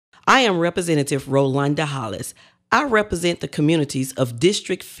I am Representative Rolanda Hollis. I represent the communities of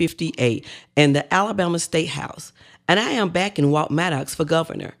District 58 and the Alabama State House, and I am backing Walt Maddox for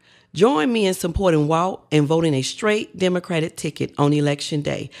governor. Join me in supporting Walt and voting a straight Democratic ticket on Election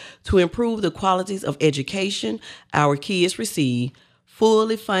Day to improve the qualities of education our kids receive,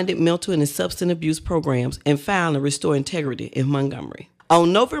 fully funded mental and substance abuse programs, and finally restore integrity in Montgomery.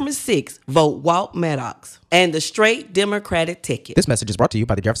 On November 6th, vote Walt Maddox and the straight Democratic ticket. This message is brought to you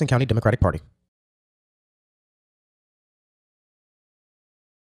by the Jefferson County Democratic Party.